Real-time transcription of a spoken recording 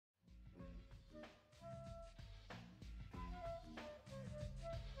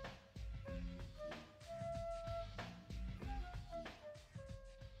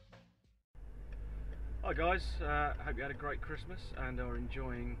Hi guys, hope you had a great Christmas and are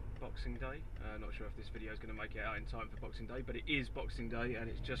enjoying Boxing Day. Not sure if this video is going to make it out in time for Boxing Day, but it is Boxing Day and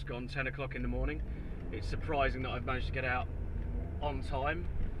it's just gone 10 o'clock in the morning. It's surprising that I've managed to get out on time,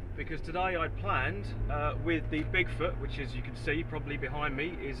 because today I planned with the Bigfoot, which as you can see probably behind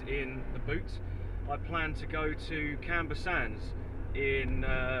me is in the boot. I planned to go to Camber Sands in,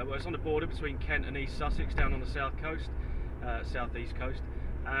 well, it's on the border between Kent and East Sussex, down on the south coast, southeast coast.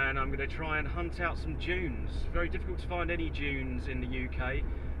 And I'm going to try and hunt out some dunes. Very difficult to find any dunes in the UK,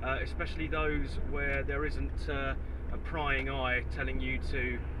 especially those where there isn't a prying eye telling you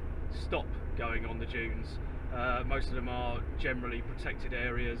to stop going on the dunes. Most of them are generally protected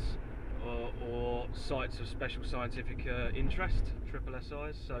areas or sites of special scientific interest, triple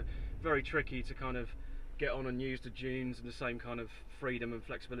SIs, so very tricky to kind of get on and use the dunes in the same kind of freedom and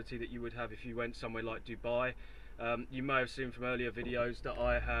flexibility that you would have if you went somewhere like Dubai. You may have seen from earlier videos that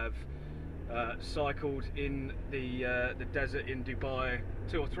I have cycled in the desert in Dubai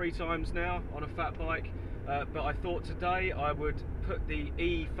 2 or 3 times now on a fat bike, but I thought today I would put the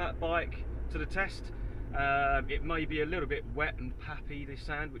e-fatbike to the test. It may be a little bit wet and pappy, this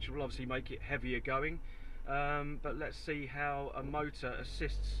sand, which will obviously make it heavier going, but let's see how a motor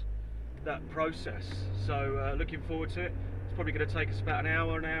assists that process. So looking forward to it. It's probably going to take us about an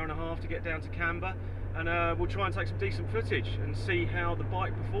hour and a half to get down to Camber, and we'll try and take some decent footage and see how the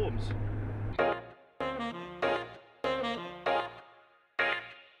bike performs.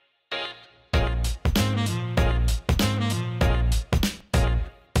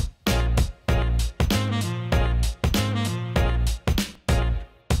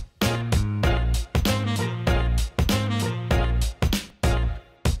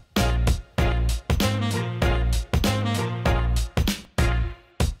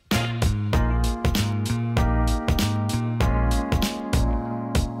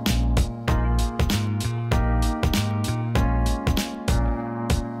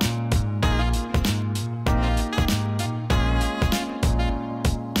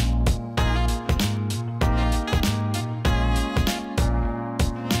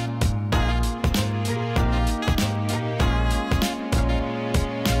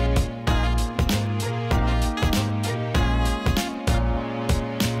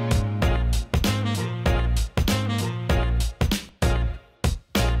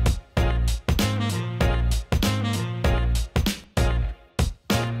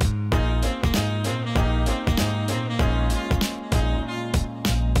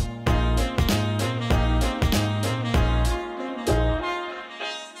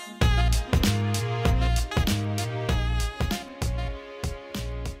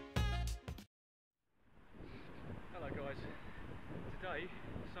 Today,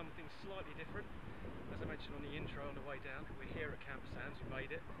 something slightly different. As I mentioned on the intro on the way down, we're here at Camber Sands, we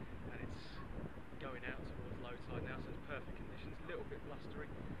made it, and it's going out towards low tide now, so it's perfect conditions, a little bit blustery.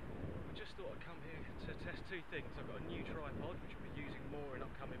 I just thought I'd come here to test 2 things. I've got a new tripod, which we'll be using more in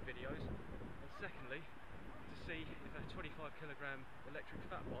upcoming videos, and secondly, to see if a 25kg electric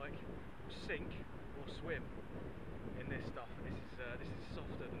fat bike will sink or swim in this stuff. And this is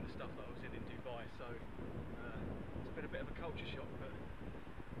softer than the stuff that I was in Dubai, so it's been a bit of a culture shock, but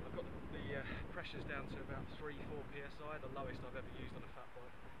I've got the pressures down to about 3-4 psi, the lowest I've ever used on a fat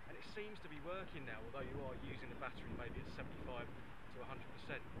bike, and it seems to be working now, although you are using the battery maybe at 75 to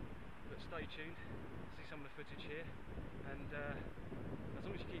 100%. But stay tuned, see some of the footage here, and as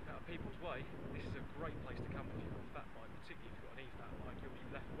long as you keep out of people's way, this is a great place to come if you've got a fat bike, particularly if you've got an e-fat bike. You'll be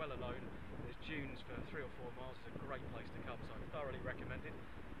left well alone. There's dunes for 3 or 4 miles. It's a great place to come, so I thoroughly recommend it.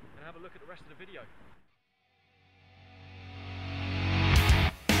 And have a look at the rest of the video.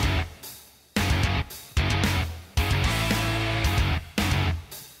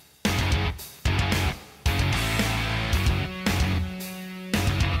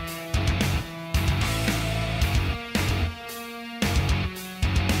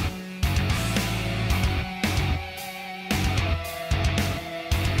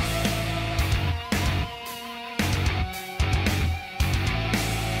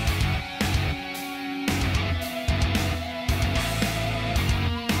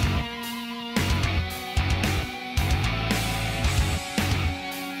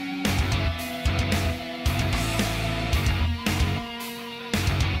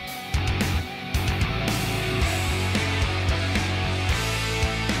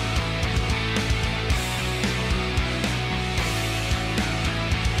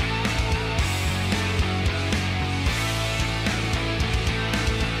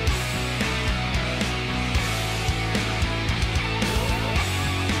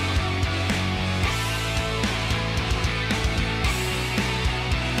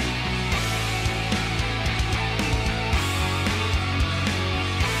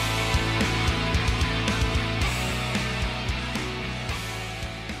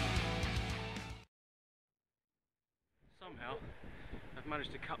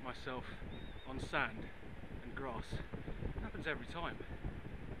 managed to cut myself on sand and grass. It happens every time.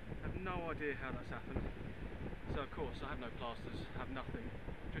 I have no idea how that's happened. So of course I have no plasters, have nothing.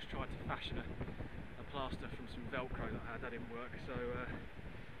 Just tried to fashion a plaster from some Velcro that I had, that didn't work. So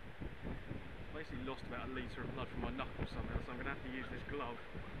basically lost about a litre of blood from my knuckles somehow, so I'm going to have to use this glove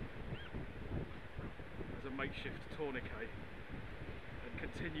as a makeshift tourniquet and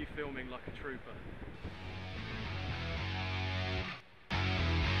continue filming like a trooper.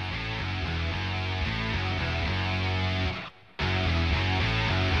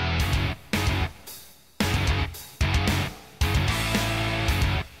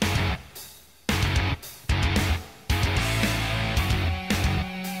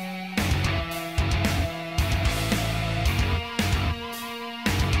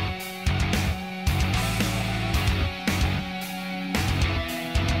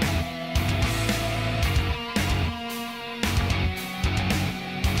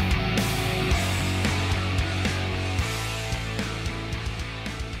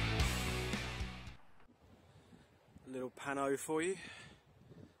 Little pano for you.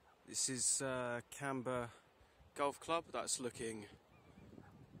 This is Camber Golf Club, that's looking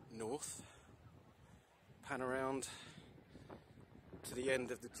north. Pan around to the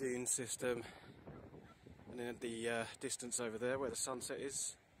end of the dune system, and then at the distance over there where the sunset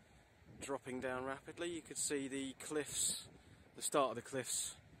is dropping down rapidly, you could see the cliffs, the start of the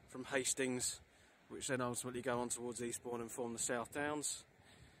cliffs from Hastings, which then ultimately go on towards Eastbourne and form the South Downs.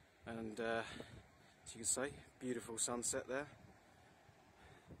 And as you can see, beautiful sunset there.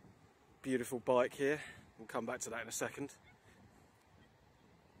 Beautiful bike here. We'll come back to that in a second.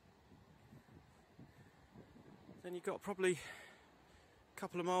 Then you've got probably a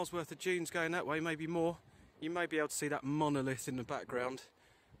couple of miles worth of dunes going that way, maybe more. You may be able to see that monolith in the background,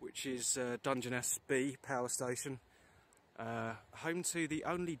 which is Dungeness B power station. Home to the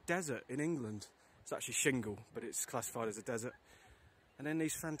only desert in England. It's actually shingle, but it's classified as a desert. And then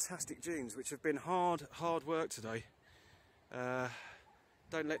these fantastic dunes, which have been hard work today.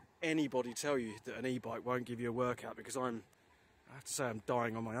 Don't let anybody tell you that an e-bike won't give you a workout, because I have to say I'm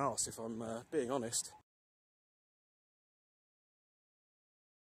dying on my arse if I'm being honest.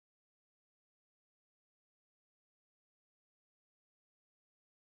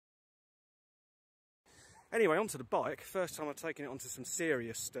 Anyway, onto the bike. First time I've taken it onto some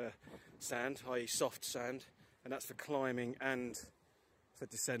serious sand, i.e. soft sand, and that's for climbing and for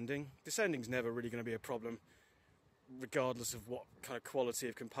descending. Descending's never really going to be a problem, regardless of what kind of quality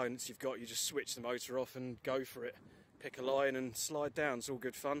of components you've got. You just switch the motor off and go for it. Pick a line and slide down, it's all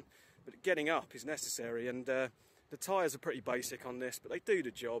good fun. But getting up is necessary, and the tyres are pretty basic on this, but they do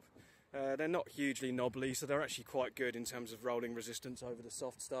the job. They're not hugely knobbly, so they're actually quite good in terms of rolling resistance over the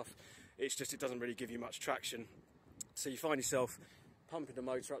soft stuff. It's just it doesn't really give you much traction. So you find yourself pumping the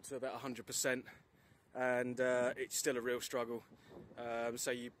motor up to about 100%, and it's still a real struggle.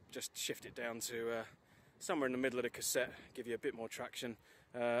 So you just shift it down to somewhere in the middle of the cassette, give you a bit more traction.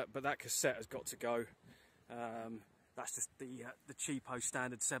 But that cassette has got to go. That's just the cheapo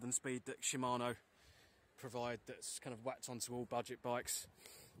standard 7-speed that Shimano provide, that's kind of whacked onto all budget bikes.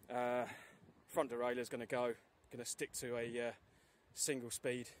 Front derailleur is going to stick to a single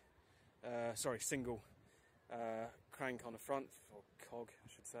crank on the front, or cog I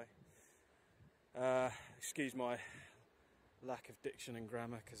should say. Excuse my lack of diction and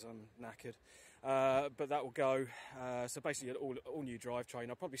grammar because I'm knackered, but that will go. So basically an all new drivetrain.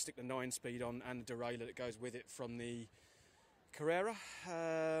 I'll probably stick the 9-speed on and the derailleur that goes with it from the Carrera,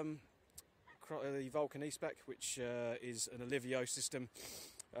 the Vulcan E-Spec, which is an Alivio system.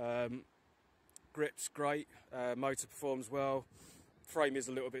 Grip's great, motor performs well. Frame is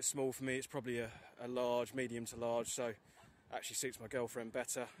a little bit small for me, it's probably a large, medium to large, so actually suits my girlfriend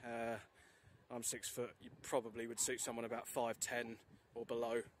better. I'm 6 foot, you probably would suit someone about 5'10" or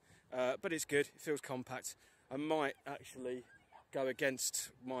below, but it's good, it feels compact. I might actually go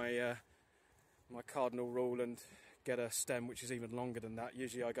against my my cardinal rule and get a stem which is even longer than that.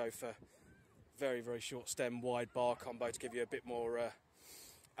 Usually I go for very short stem, wide bar combo to give you a bit more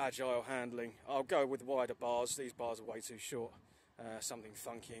agile handling. I'll go with wider bars, these bars are way too short, something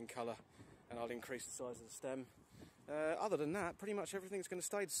funky in colour, and I'll increase the size of the stem. Other than that, pretty much everything's going to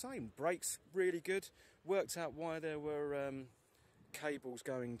stay the same. Brakes, really good. Worked out why there were cables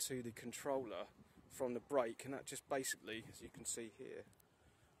going to the controller from the brake, and that just basically, as you can see here,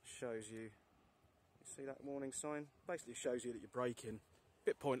 shows you see that warning sign? Basically shows you that you're braking.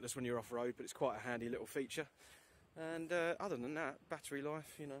 Bit pointless when you're off-road, but it's quite a handy little feature. And other than that, battery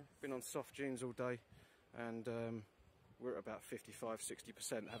life, you know, been on soft dunes all day, and we're at about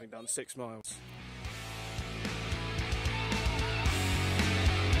 55-60%, having done 6 miles.